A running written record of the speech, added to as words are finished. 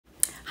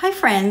Hi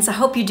friends, I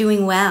hope you're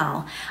doing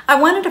well. I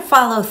wanted to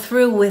follow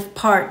through with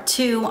part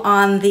 2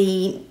 on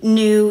the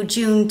new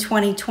June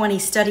 2020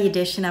 study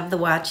edition of the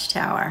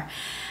Watchtower.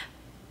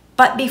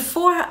 But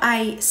before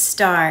I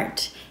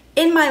start,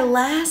 in my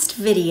last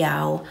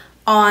video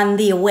on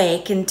the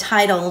Awake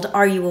entitled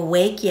Are You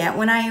Awake Yet?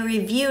 When I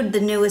reviewed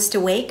the newest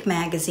Awake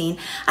magazine,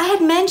 I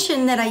had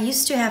mentioned that I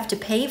used to have to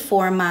pay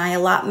for my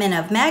allotment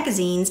of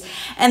magazines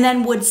and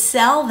then would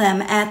sell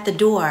them at the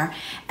door.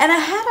 And I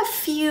had a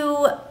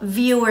few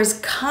viewers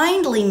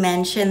kindly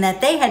mention that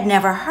they had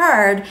never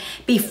heard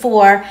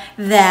before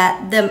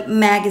that the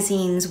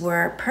magazines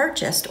were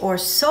purchased or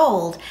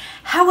sold.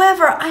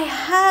 However, I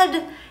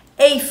had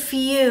a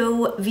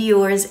few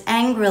viewers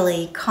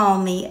angrily call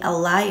me a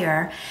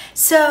liar.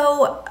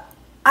 So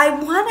I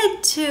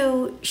wanted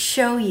to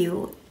show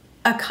you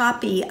a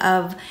copy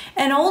of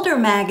an older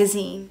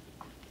magazine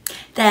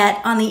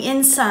that on the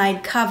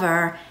inside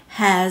cover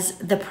has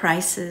the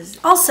prices.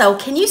 Also,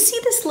 can you see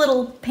this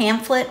little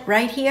pamphlet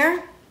right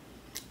here?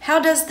 How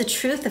does the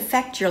truth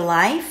affect your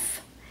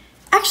life?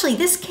 Actually,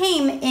 this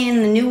came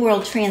in the New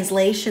World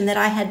Translation that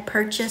I had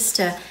purchased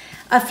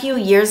a few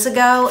years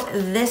ago.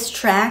 This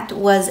tract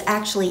was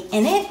actually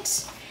in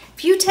it.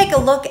 If you take a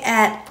look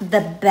at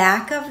the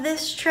back of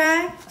this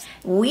tract,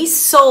 we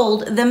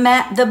sold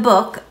the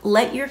book,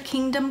 Let Your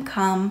Kingdom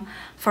Come,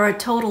 for a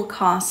total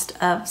cost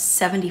of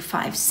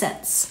 75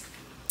 cents.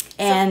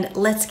 And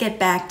let's get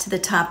back to the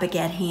topic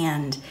at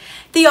hand.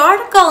 The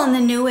article in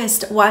the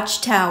newest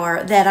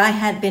Watchtower that I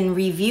had been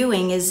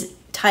reviewing is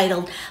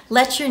titled,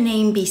 Let Your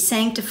Name Be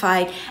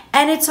Sanctified,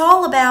 and it's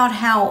all about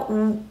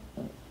how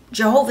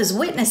Jehovah's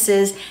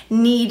Witnesses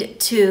need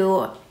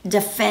to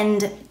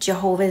defend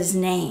Jehovah's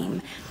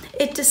name.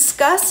 It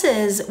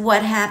discusses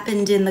what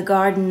happened in the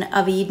Garden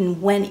of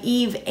Eden when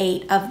Eve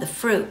ate of the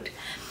fruit.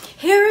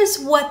 Here is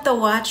what the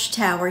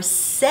Watchtower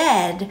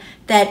said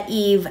that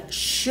Eve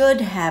should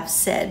have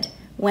said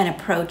when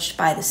approached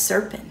by the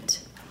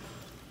serpent.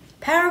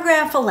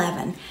 Paragraph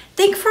 11.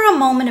 Think for a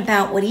moment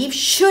about what Eve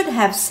should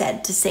have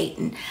said to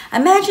Satan.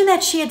 Imagine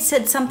that she had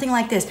said something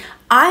like this: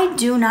 I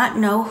do not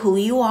know who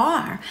you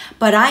are,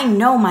 but I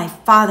know my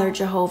Father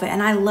Jehovah,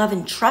 and I love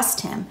and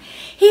trust him.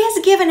 He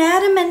has given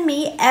Adam and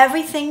me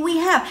everything we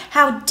have.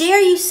 How dare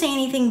you say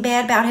anything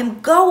bad about him?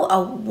 Go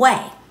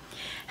away.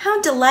 How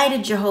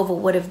delighted Jehovah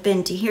would have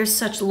been to hear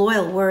such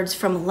loyal words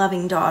from a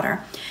loving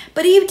daughter.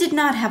 But Eve did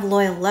not have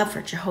loyal love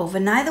for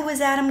Jehovah, neither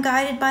was Adam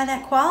guided by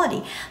that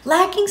quality.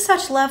 Lacking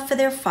such love for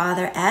their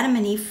father, Adam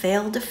and Eve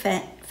failed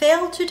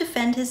to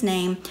defend his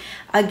name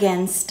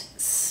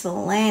against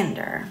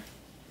slander.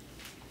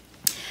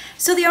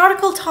 So the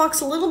article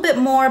talks a little bit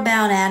more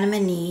about Adam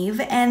and Eve,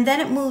 and then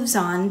it moves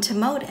on to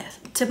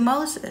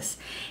Moses.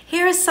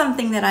 Here is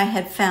something that I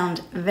had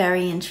found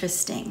very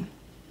interesting.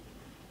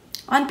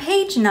 On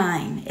page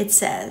 9, it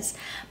says,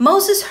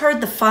 Moses heard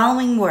the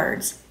following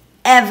words,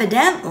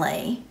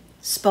 evidently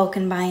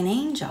spoken by an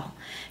angel.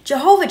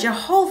 Jehovah,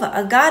 Jehovah,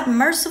 a God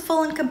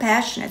merciful and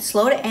compassionate,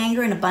 slow to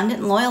anger and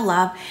abundant in loyal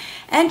love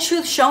and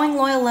truth, showing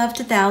loyal love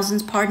to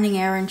thousands, pardoning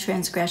error and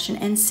transgression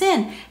and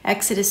sin.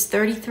 Exodus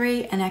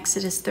 33 and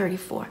Exodus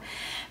 34.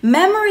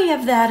 Memory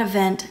of that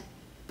event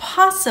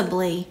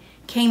possibly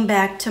came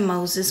back to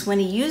Moses when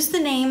he used the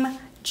name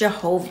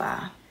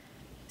Jehovah.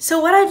 So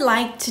what I'd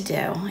like to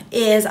do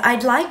is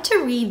I'd like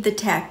to read the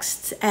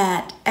texts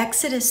at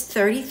Exodus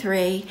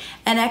 33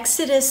 and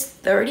Exodus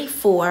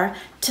 34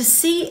 to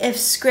see if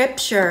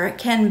Scripture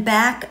can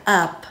back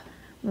up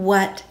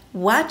what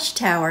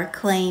Watchtower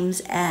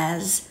claims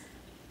as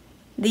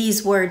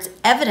these words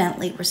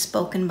evidently were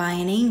spoken by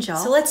an angel.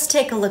 So let's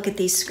take a look at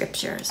these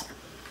scriptures.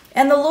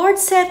 And the Lord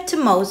said to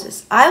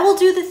Moses, I will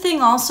do the thing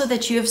also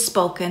that you have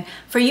spoken,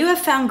 for you have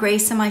found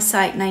grace in my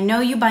sight, and I know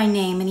you by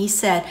name. And he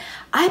said,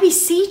 I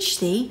beseech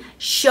thee,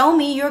 show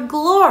me your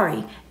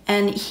glory.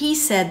 And he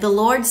said, the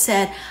Lord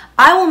said,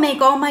 I will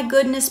make all my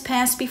goodness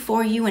pass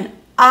before you, and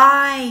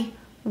I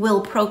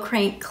will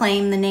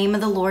proclaim the name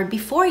of the Lord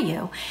before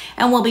you,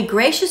 and will be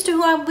gracious to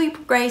whom I will be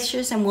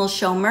gracious, and will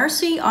show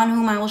mercy on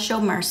whom I will show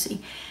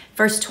mercy.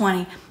 Verse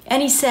 20,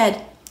 and he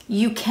said,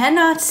 you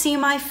cannot see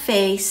my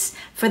face,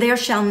 for there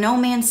shall no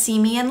man see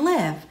me and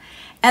live.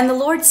 And the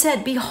Lord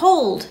said,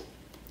 behold,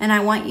 and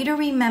I want you to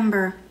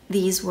remember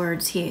these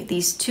words here,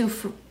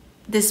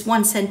 this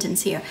one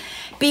sentence here.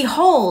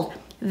 Behold,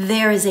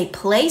 there is a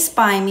place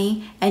by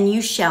me, and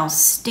you shall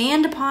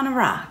stand upon a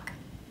rock.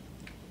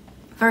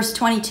 Verse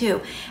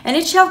 22, and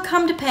it shall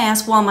come to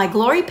pass, while my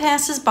glory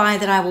passes by,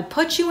 that I will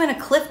put you in a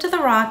cleft of the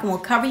rock, and will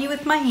cover you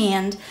with my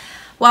hand,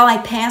 while I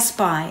pass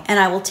by, and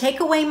I will take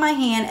away my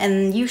hand,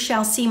 and you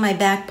shall see my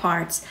back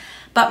parts,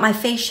 but my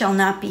face shall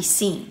not be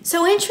seen.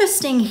 So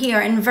interesting here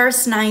in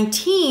verse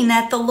 19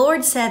 that the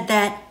Lord said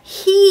that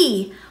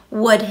he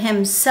would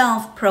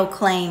himself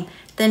proclaim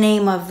the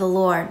name of the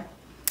Lord.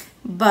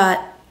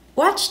 But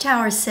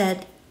Watchtower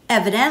said,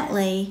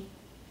 evidently,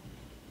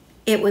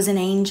 it was an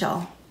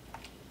angel.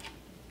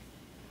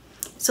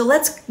 So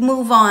let's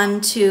move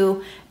on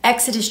to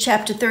Exodus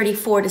chapter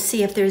 34 to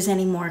see if there's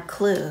any more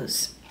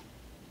clues.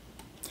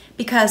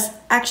 because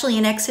actually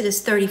in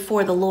Exodus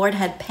 34, the Lord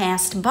had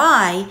passed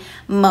by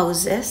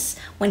Moses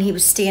when he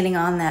was standing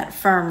on that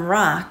firm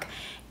rock.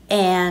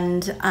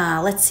 And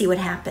let's see what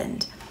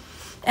happened.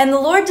 And the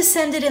Lord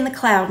descended in the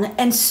cloud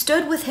and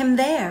stood with him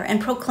there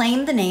and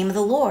proclaimed the name of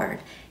the Lord.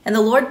 And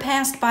the Lord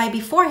passed by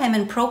before him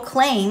and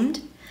proclaimed,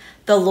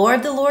 the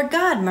Lord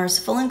God,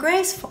 merciful and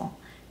graceful,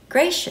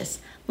 gracious,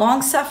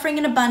 long-suffering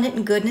and abundant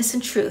in goodness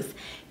and truth,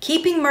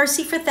 keeping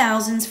mercy for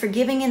thousands,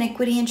 forgiving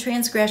iniquity and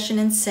transgression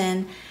and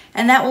sin,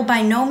 and that will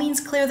by no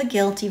means clear the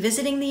guilty,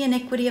 visiting the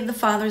iniquity of the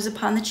fathers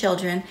upon the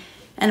children,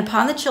 and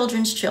upon the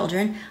children's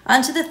children,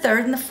 unto the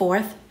third and the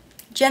fourth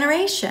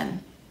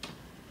generation.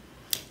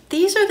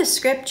 These are the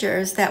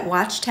scriptures that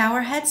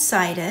Watchtower had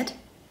cited.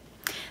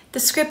 The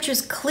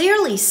scriptures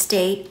clearly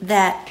state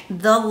that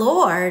the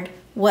Lord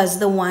was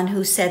the one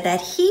who said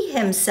that he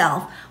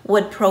himself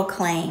would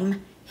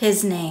proclaim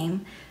his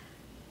name.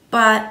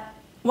 But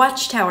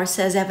Watchtower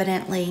says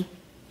evidently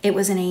it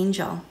was an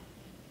angel.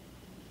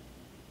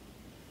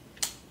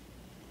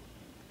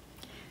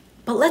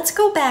 But let's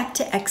go back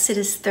to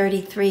Exodus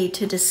 33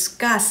 to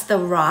discuss the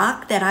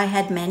rock that I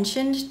had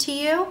mentioned to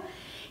you.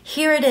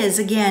 Here it is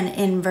again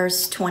in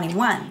verse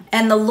 21.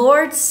 And the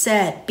Lord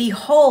said,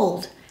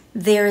 behold,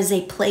 there is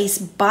a place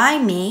by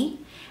me,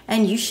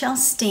 and you shall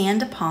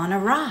stand upon a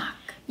rock.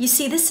 You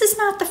see, this is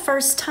not the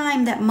first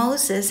time that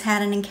Moses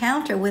had an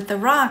encounter with the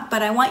rock,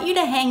 but I want you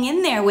to hang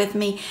in there with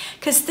me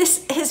because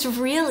this is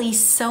really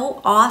so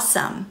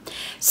awesome.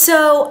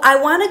 So I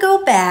want to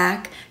go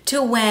back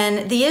to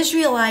when the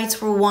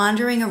Israelites were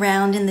wandering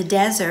around in the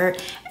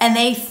desert and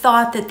they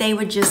thought that they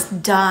would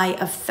just die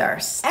of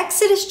thirst.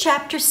 Exodus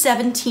chapter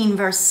 17,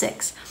 verse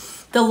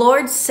 6. The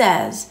Lord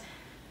says,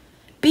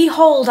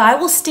 behold, I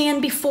will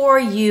stand before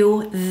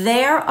you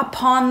there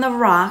upon the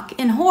rock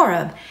in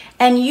Horeb,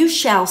 and you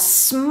shall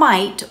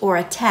smite or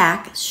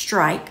attack,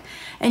 strike,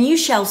 and you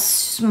shall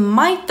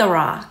smite the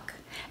rock,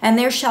 and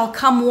there shall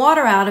come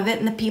water out of it,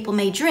 and the people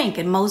may drink.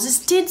 And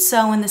Moses did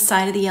so in the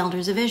sight of the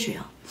elders of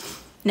Israel.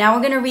 Now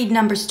we're going to read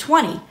Numbers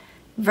 20,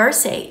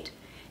 verse 8.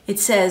 It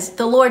says,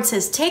 the Lord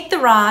says, take the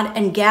rod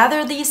and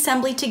gather the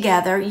assembly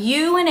together,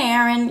 you and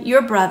Aaron,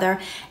 your brother,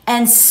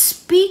 and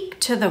speak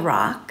to the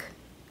rock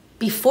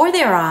before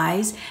their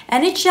eyes,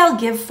 and it shall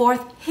give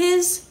forth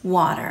his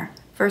water.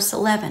 Verse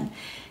 11.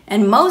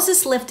 And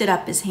Moses lifted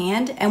up his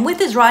hand, and with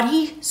his rod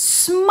he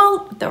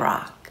smote the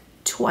rock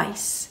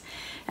twice.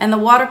 And the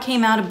water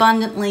came out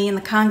abundantly, and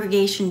the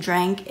congregation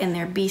drank, and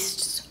their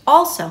beasts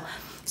also.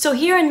 So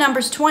here in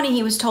Numbers 20,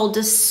 he was told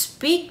to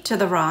speak to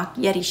the rock,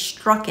 yet he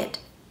struck it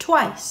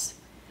twice.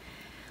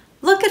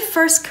 Look at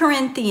 1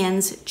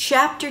 Corinthians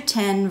chapter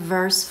 10,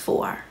 verse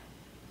 4.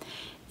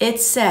 It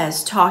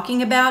says,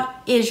 talking about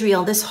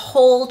Israel, this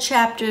whole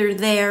chapter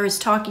there is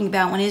talking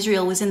about when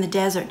Israel was in the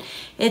desert.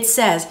 It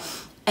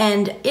says,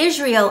 and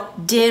Israel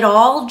did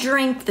all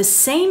drink the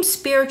same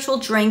spiritual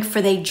drink,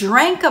 for they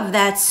drank of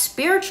that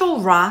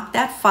spiritual rock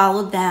that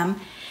followed them,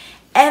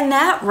 and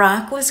that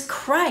rock was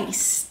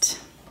Christ.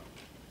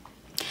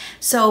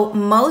 So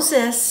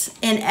Moses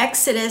in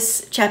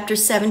Exodus chapter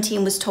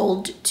 17 was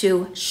told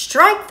to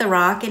strike the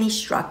rock, and he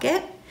struck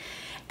it.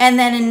 And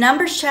then in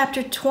Numbers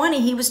chapter 20,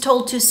 he was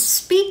told to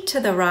speak to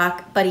the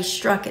rock, but he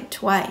struck it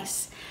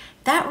twice.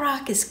 That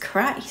rock is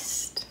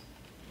Christ.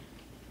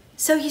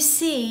 So you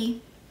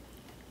see,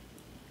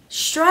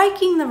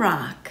 striking the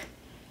rock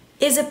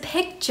is a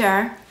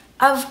picture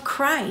of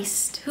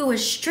Christ who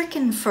was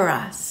stricken for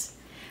us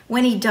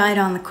when he died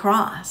on the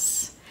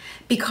cross.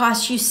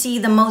 Because you see,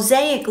 the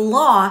Mosaic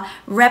law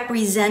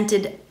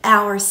represented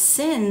our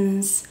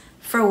sins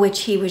for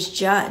which he was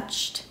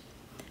judged.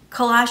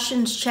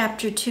 Colossians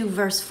chapter 2,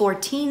 verse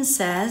 14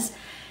 says,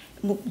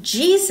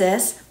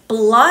 Jesus,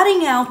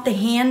 blotting out the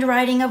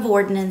handwriting of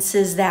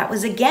ordinances that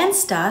was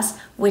against us,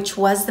 which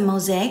was the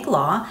Mosaic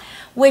law,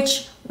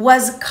 which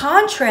was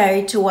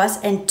contrary to us,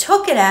 and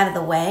took it out of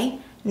the way,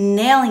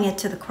 nailing it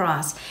to the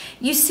cross.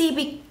 You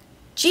see,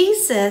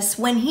 Jesus,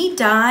 when he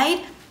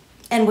died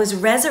and was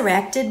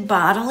resurrected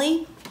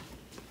bodily,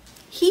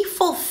 he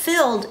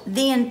fulfilled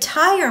the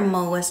entire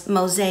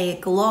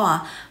Mosaic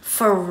law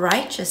for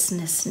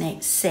righteousness'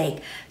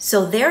 sake.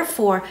 So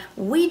therefore,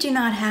 we do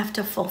not have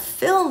to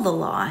fulfill the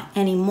law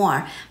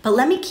anymore. But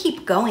let me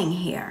keep going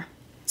here.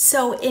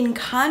 So in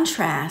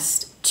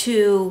contrast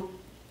to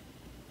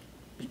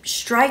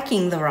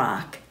striking the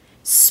rock,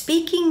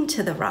 speaking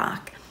to the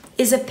rock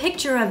is a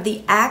picture of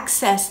the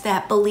access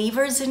that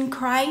believers in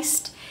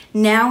Christ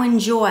now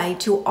enjoy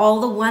to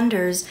all the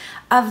wonders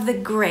of the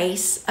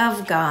grace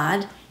of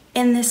God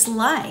in this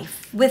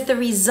life, with the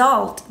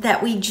result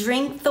that we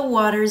drink the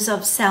waters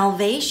of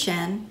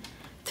salvation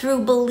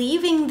through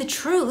believing the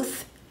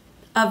truth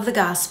of the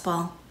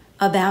gospel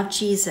about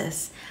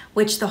Jesus,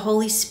 which the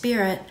Holy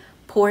Spirit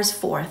pours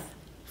forth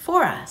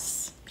for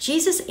us.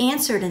 Jesus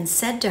answered and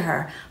said to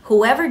her,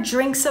 whoever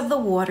drinks of the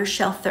water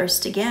shall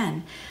thirst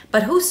again.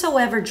 But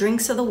whosoever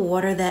drinks of the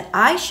water that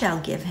I shall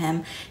give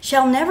him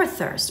shall never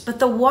thirst. But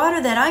the water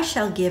that I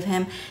shall give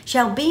him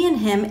shall be in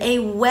him a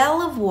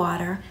well of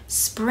water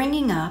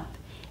springing up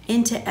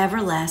into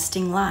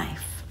everlasting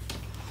life.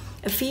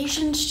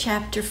 Ephesians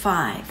chapter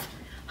 5.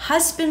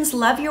 Husbands,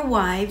 love your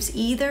wives,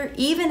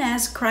 even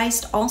as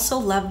Christ also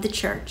loved the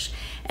church,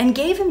 and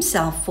gave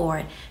himself for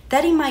it,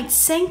 that he might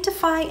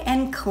sanctify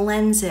and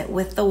cleanse it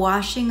with the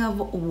washing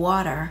of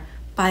water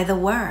by the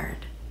word.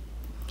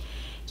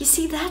 You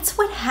see, that's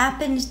what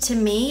happened to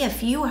me.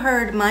 If you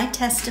heard my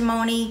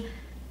testimony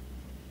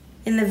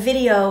in the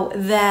video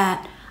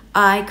that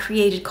I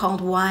created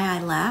called Why I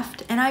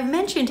Left, and I've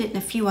mentioned it in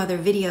a few other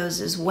videos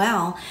as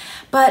well,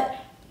 but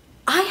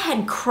I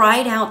had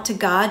cried out to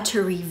God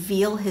to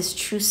reveal his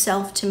true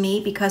self to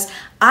me because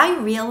I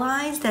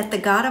realized that the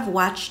God of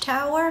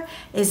Watchtower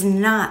is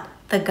not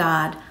the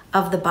God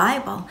of the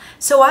Bible.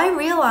 So I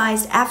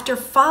realized after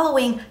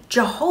following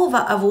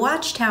Jehovah of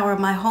Watchtower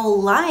my whole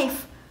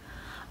life,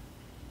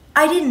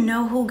 I didn't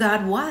know who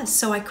God was.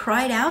 So I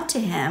cried out to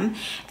him,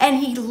 and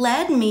he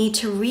led me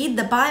to read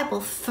the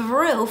Bible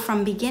through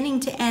from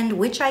beginning to end,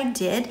 which I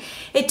did.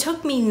 It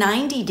took me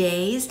 90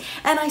 days,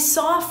 and I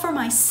saw for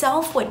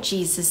myself what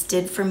Jesus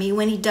did for me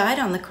when he died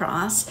on the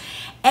cross.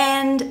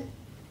 And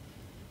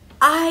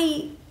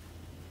I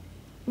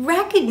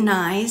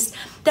recognized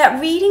that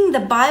reading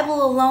the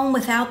Bible alone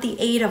without the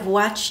aid of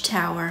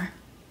Watchtower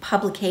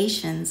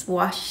publications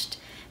washed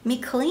me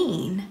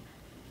clean.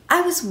 I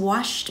was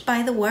washed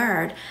by the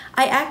word.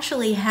 I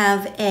actually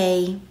have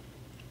a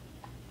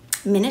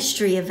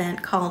ministry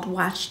event called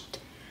Washed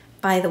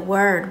by the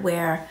Word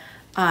where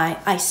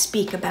I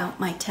speak about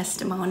my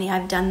testimony.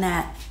 I've done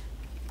that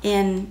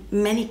in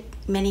many,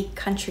 many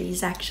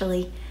countries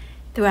actually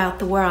throughout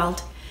the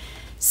world.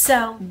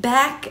 So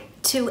back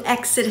to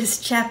Exodus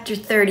chapter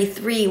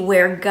 33,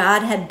 where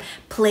God had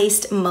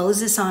placed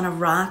Moses on a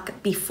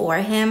rock before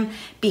him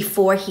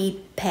before he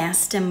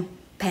passed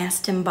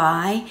him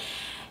by.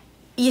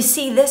 You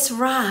see, this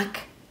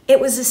rock, it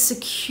was a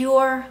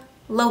secure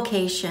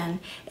location.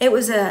 It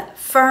was a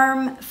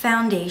firm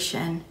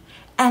foundation,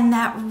 and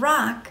that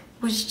rock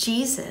was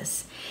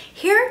Jesus.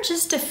 Here are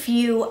just a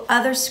few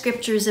other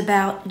scriptures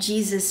about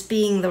Jesus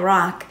being the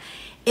rock.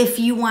 If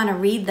you want to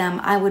read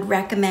them, I would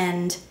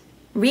recommend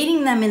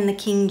reading them in the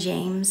King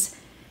James.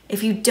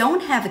 If you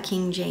don't have a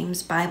King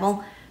James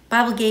Bible,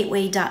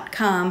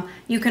 BibleGateway.com,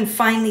 you can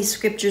find these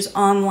scriptures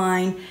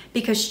online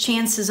because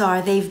chances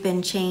are they've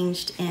been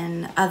changed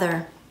in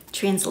other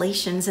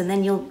translations, and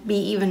then you'll be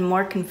even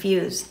more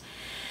confused.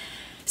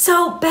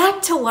 So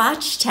back to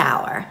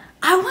Watchtower.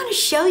 I want to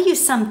show you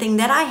something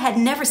that I had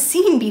never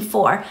seen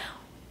before.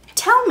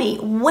 Tell me,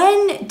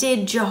 when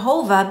did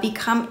Jehovah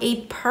become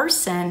a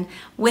person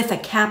with a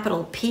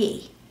capital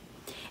P?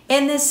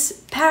 In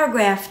this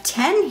paragraph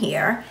 10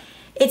 here,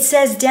 it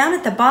says down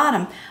at the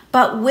bottom,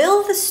 but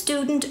will the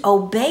student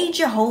obey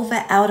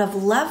Jehovah out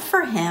of love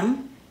for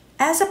him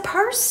as a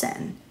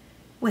person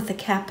with a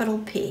capital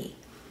P?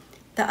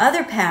 The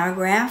other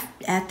paragraph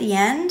at the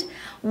end,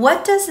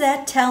 what does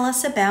that tell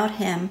us about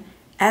him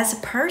as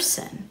a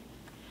person?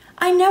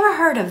 I never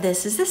heard of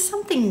this. Is this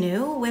something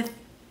new with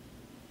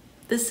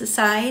the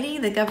society,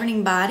 the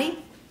governing body?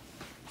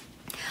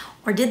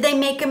 Or did they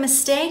make a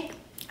mistake?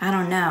 I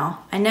don't know.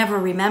 I never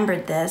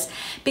remembered this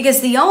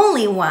because the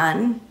only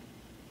one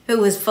who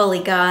was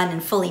fully God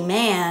and fully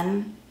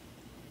man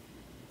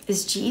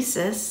is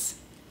Jesus.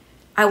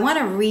 I want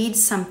to read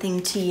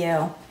something to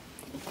you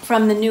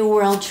from the New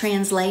World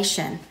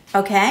Translation,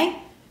 okay?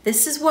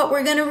 This is what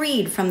we're going to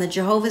read from the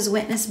Jehovah's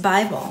Witness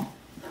Bible.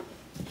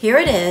 Here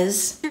it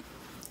is,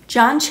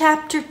 John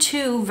chapter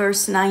 2,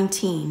 verse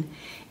 19.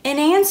 In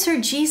answer,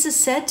 Jesus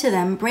said to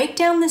them, break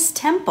down this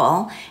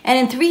temple, and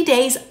in 3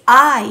 days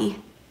I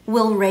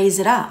will raise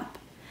it up.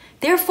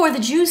 Therefore the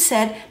Jews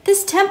said,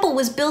 this temple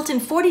was built in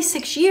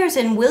 46 years,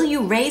 and will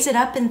you raise it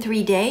up in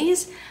 3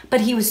 days?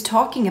 But he was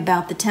talking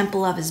about the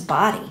temple of his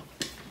body.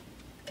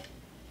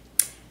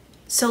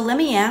 So let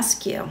me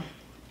ask you,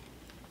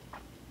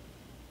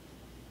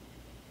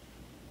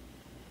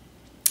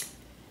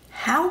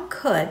 how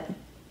could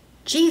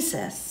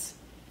Jesus,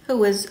 who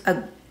was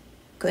a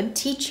good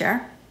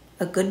teacher,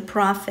 a good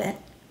prophet,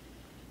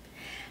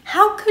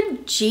 how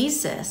could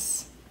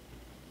Jesus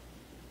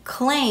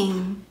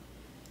claim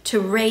to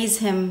raise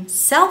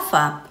himself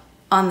up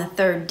on the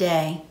third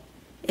day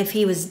if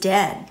he was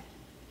dead?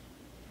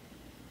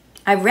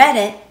 I read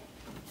it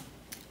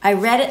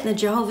in the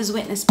Jehovah's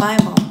Witness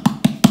Bible.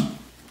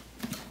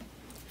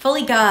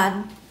 Fully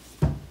God,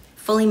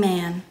 fully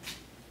man.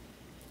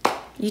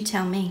 You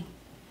tell me.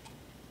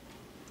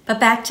 But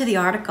back to the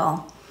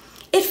article.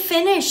 It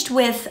finished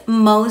with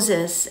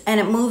Moses and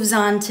it moves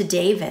on to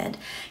David.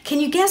 Can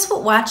you guess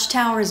what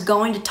Watchtower is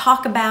going to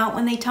talk about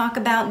when they talk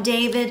about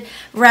David?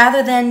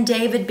 Rather than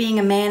David being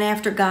a man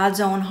after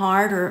God's own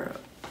heart or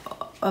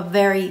a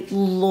very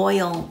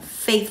loyal,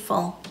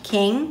 faithful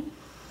king?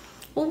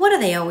 Well, what do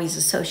they always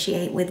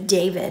associate with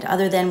David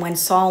other than when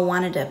Saul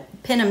wanted to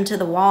pin him to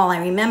the wall? I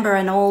remember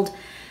at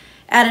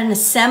an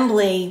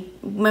assembly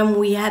when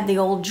we had the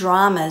old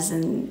dramas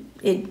and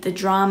the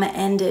drama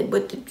ended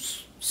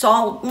with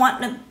Saul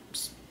wanting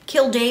to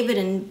kill David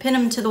and pin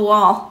him to the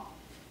wall.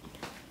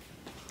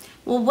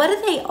 Well, what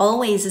do they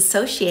always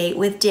associate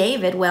with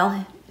David?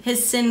 Well,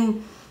 his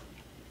sin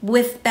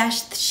with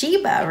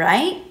Bathsheba,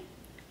 right?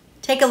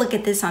 Take a look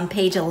at this on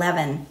page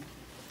 11.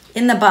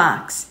 In the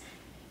box,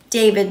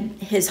 David,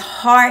 his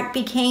heart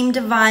became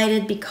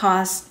divided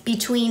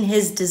between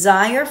his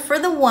desire for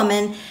the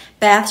woman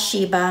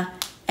Bathsheba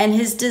and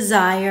his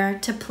desire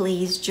to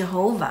please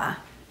Jehovah.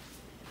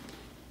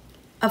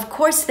 Of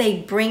course, they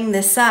bring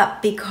this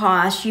up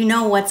because you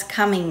know what's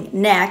coming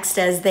next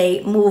as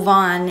they move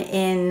on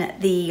in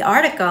the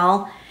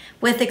article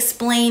with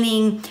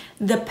explaining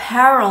the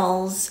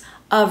perils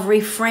of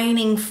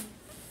refraining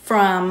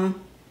from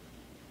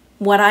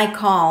what I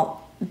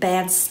call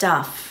bad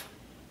stuff.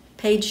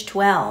 Page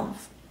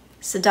 12,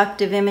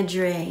 seductive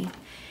imagery.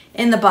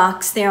 In the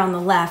box there on the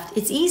left,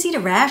 it's easy to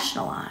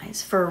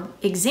rationalize. For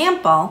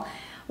example,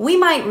 we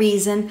might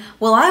reason,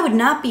 well, I would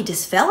not be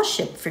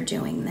disfellowshipped for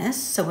doing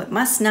this, so it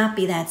must not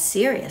be that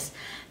serious.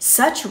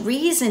 Such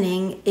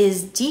reasoning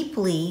is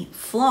deeply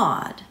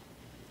flawed.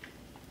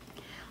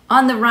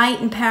 On the right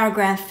in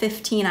paragraph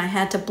 15, I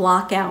had to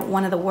block out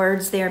one of the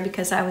words there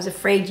because I was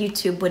afraid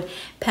YouTube would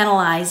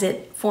penalize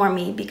it for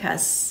me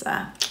because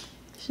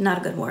it's not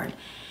a good word.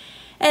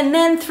 And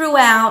then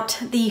throughout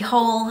the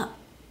whole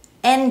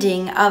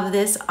ending of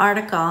this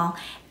article,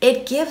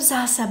 it gives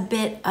us a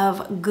bit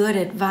of good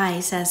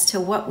advice as to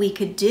what we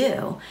could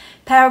do.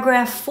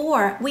 Paragraph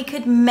 4, we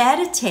could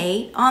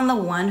meditate on the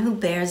one who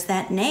bears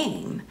that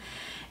name.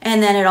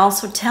 And then it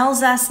also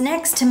tells us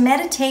next to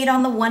meditate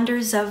on the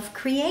wonders of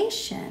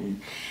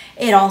creation.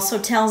 It also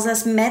tells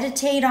us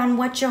meditate on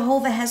what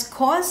Jehovah has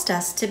caused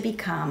us to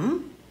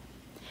become.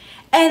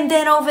 And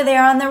then over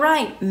there on the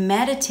right,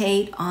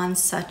 meditate on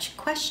such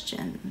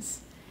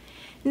questions.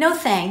 No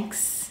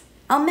thanks.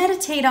 I'll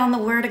meditate on the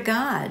Word of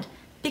God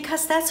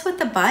because that's what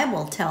the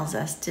Bible tells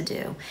us to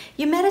do.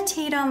 You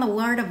meditate on the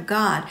Word of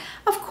God.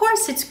 Of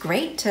course, it's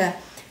great to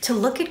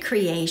look at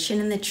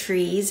creation and the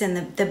trees and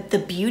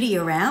the beauty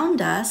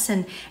around us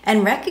and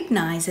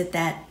recognize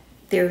that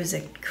there is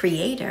a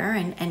creator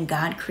and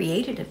God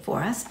created it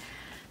for us.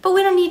 But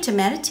we don't need to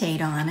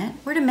meditate on it.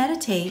 We're to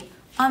meditate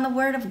on the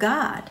Word of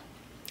God.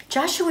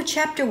 Joshua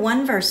chapter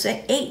 1, verse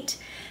 8.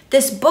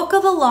 This book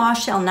of the law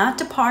shall not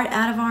depart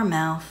out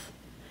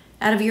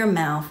of your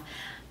mouth,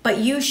 but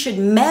you should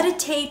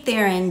meditate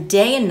therein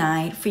day and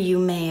night, for you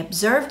may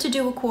observe to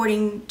do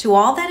according to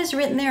all that is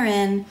written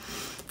therein.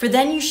 For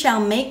then you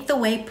shall make the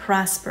way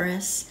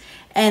prosperous,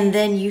 and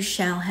then you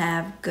shall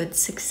have good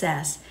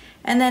success.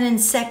 And then in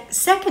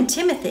 2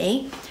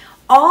 Timothy,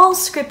 all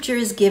scripture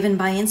is given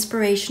by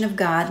inspiration of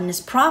God and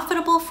is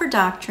profitable for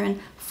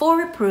doctrine, for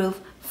reproof,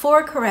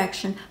 for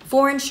correction,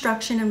 for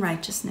instruction in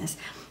righteousness,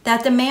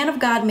 that the man of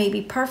God may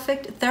be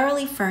perfect,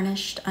 thoroughly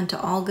furnished unto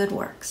all good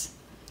works.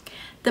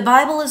 The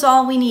Bible is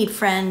all we need,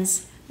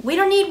 friends. We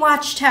don't need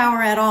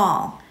Watchtower at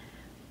all.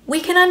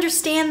 We can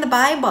understand the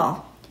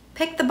Bible.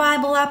 Pick the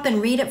Bible up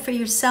and read it for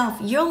yourself.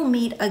 You'll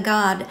meet a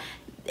God,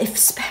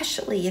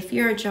 especially if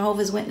you're a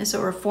Jehovah's Witness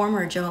or a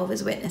former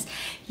Jehovah's Witness,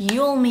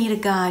 you'll meet a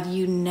God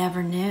you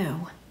never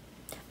knew.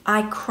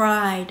 I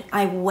cried,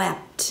 I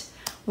wept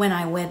when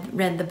I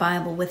read the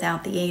Bible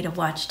without the aid of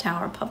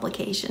Watchtower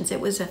publications. It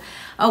was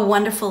a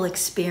wonderful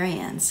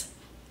experience.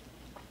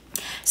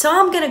 So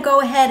I'm going to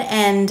go ahead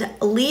and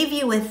leave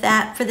you with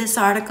that for this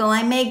article.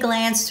 I may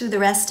glance through the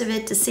rest of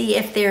it to see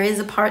if there is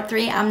a part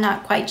 3. I'm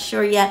not quite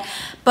sure yet.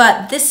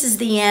 But this is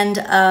the end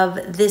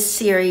of this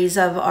series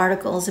of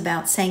articles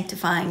about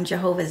sanctifying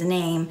Jehovah's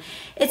name.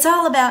 It's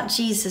all about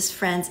Jesus,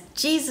 friends.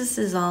 Jesus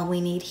is all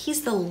we need.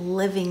 He's the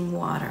living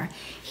water.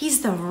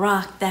 He's the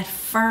rock, that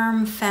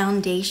firm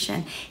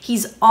foundation.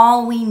 He's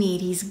all we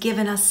need. He's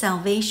given us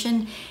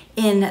salvation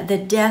in the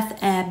death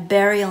and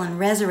burial and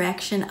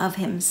resurrection of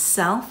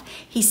himself.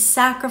 He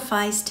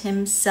sacrificed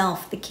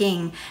himself, the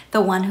King,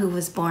 the one who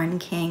was born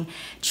King.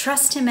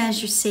 Trust him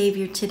as your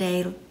Savior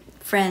today,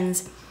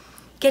 friends.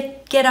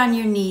 Get on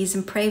your knees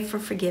and pray for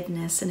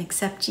forgiveness and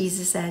accept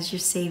Jesus as your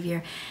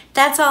Savior.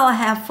 That's all I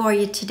have for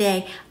you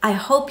today. I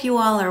hope you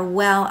all are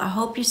well. I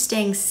hope you're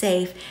staying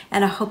safe,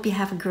 and I hope you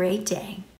have a great day.